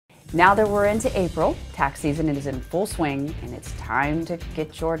Now that we're into April, tax season is in full swing and it's time to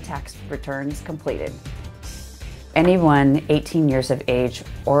get your tax returns completed. Anyone 18 years of age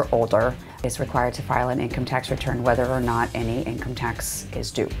or older is required to file an income tax return whether or not any income tax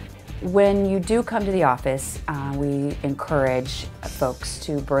is due. When you do come to the office, we encourage folks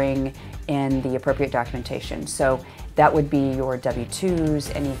to bring in the appropriate documentation. So that would be your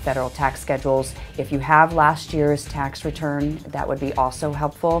W-2s, any federal tax schedules. If you have last year's tax return, that would be also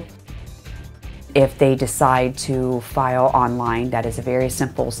helpful. If they decide to file online, that is a very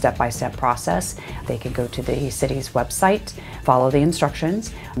simple step-by-step process. They can go to the city's website, follow the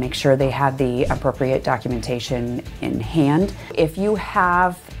instructions, make sure they have the appropriate documentation in hand. If you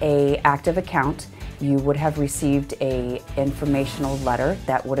have an active account, you would have received an informational letter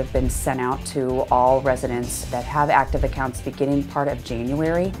that would have been sent out to all residents that have active accounts beginning part of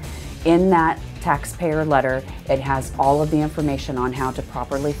January. In that taxpayer letter, it has all of the information on how to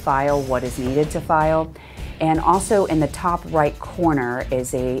properly file, what is needed to file, and also in the top right corner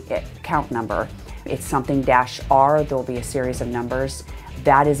is an account number. It's something -R, there'll be a series of numbers.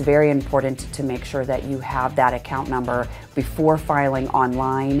 That is very important to make sure that you have that account number before filing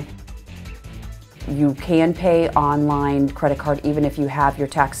online. You can pay online credit card even if you have your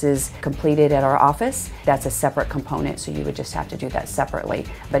taxes completed at our office. That's a separate component, so you would just have to do that separately.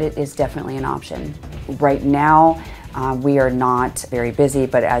 But it is definitely an option. Right now, we are not very busy,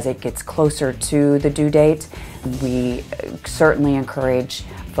 but as it gets closer to the due date, we certainly encourage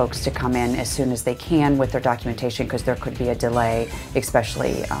folks to come in as soon as they can with their documentation because there could be a delay,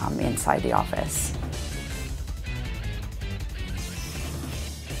 especially inside the office.